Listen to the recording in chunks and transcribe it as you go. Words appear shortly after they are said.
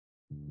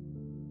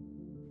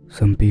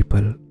Some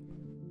people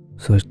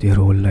search their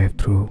whole life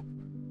through.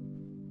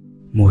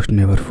 Most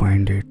never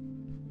find it,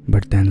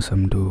 but then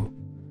some do.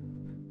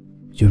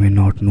 You may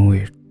not know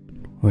it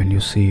when you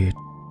see it,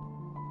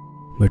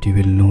 but you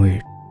will know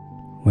it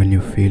when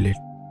you feel it.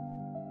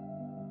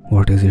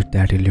 What is it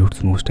that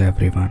eludes most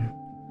everyone?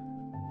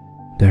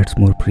 That's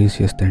more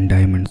precious than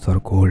diamonds or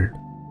gold?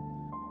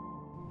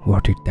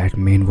 What it that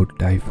man would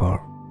die for,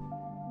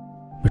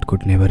 but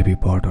could never be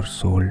bought or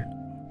sold?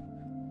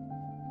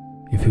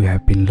 If you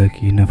have been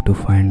lucky enough to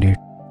find it,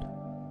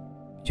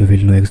 you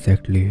will know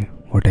exactly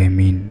what I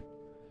mean.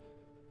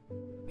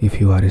 If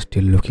you are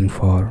still looking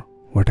for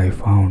what I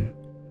found,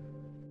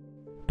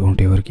 don't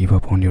ever give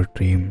up on your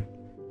dream.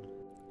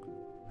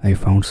 I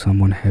found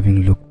someone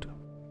having looked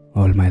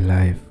all my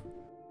life.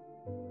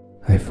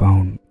 I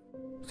found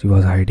she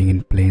was hiding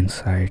in plain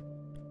sight.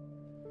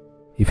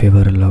 If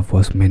ever love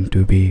was meant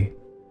to be,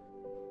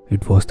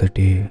 it was the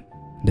day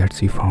that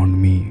she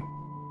found me.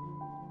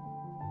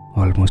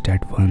 Almost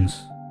at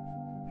once,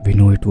 we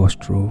know it was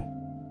true.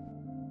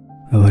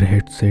 Our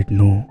head said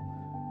no,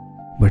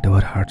 but our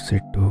heart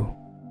said to.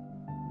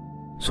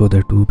 So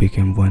the two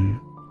became one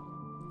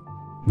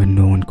when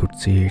no one could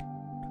see it.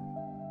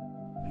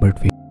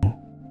 But we know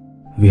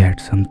we had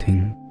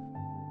something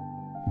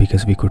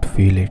because we could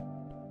feel it.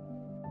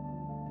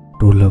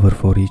 True lover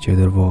for each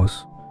other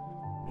was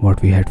what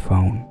we had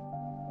found.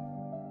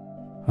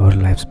 Our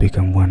lives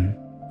become one,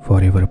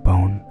 forever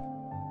bound.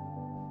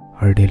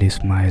 Her daily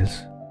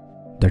smiles,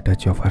 the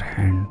touch of her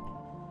hand.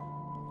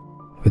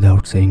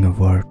 Without saying a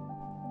word,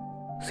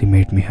 she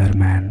made me her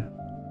man.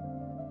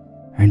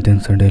 And then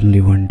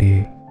suddenly one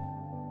day,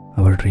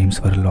 our dreams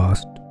were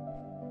lost.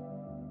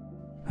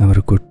 Our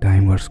good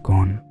time was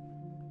gone,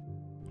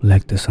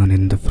 like the sun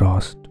in the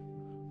frost.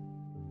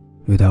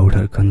 Without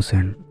her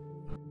consent,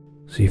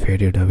 she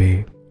faded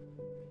away,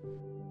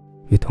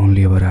 with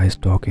only our eyes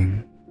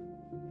talking,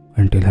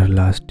 until her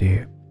last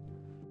day.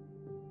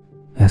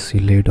 As she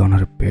laid on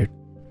her bed,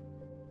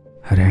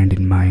 her hand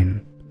in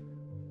mine,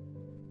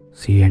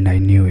 she and I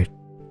knew it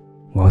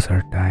was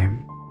her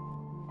time.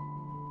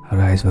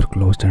 Her eyes were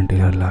closed until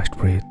her last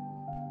breath.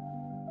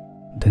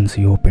 Then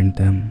she opened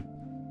them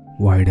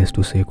wide as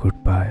to say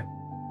goodbye,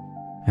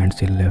 and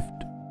she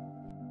left.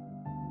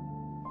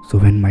 So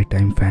when my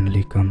time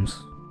finally comes,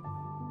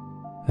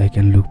 I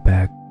can look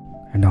back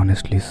and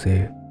honestly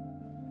say,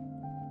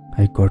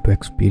 I got to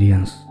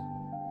experience,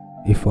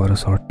 if for a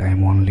short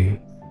time only,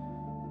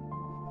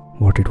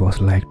 what it was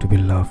like to be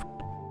loved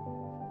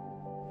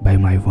by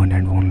my one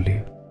and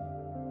only.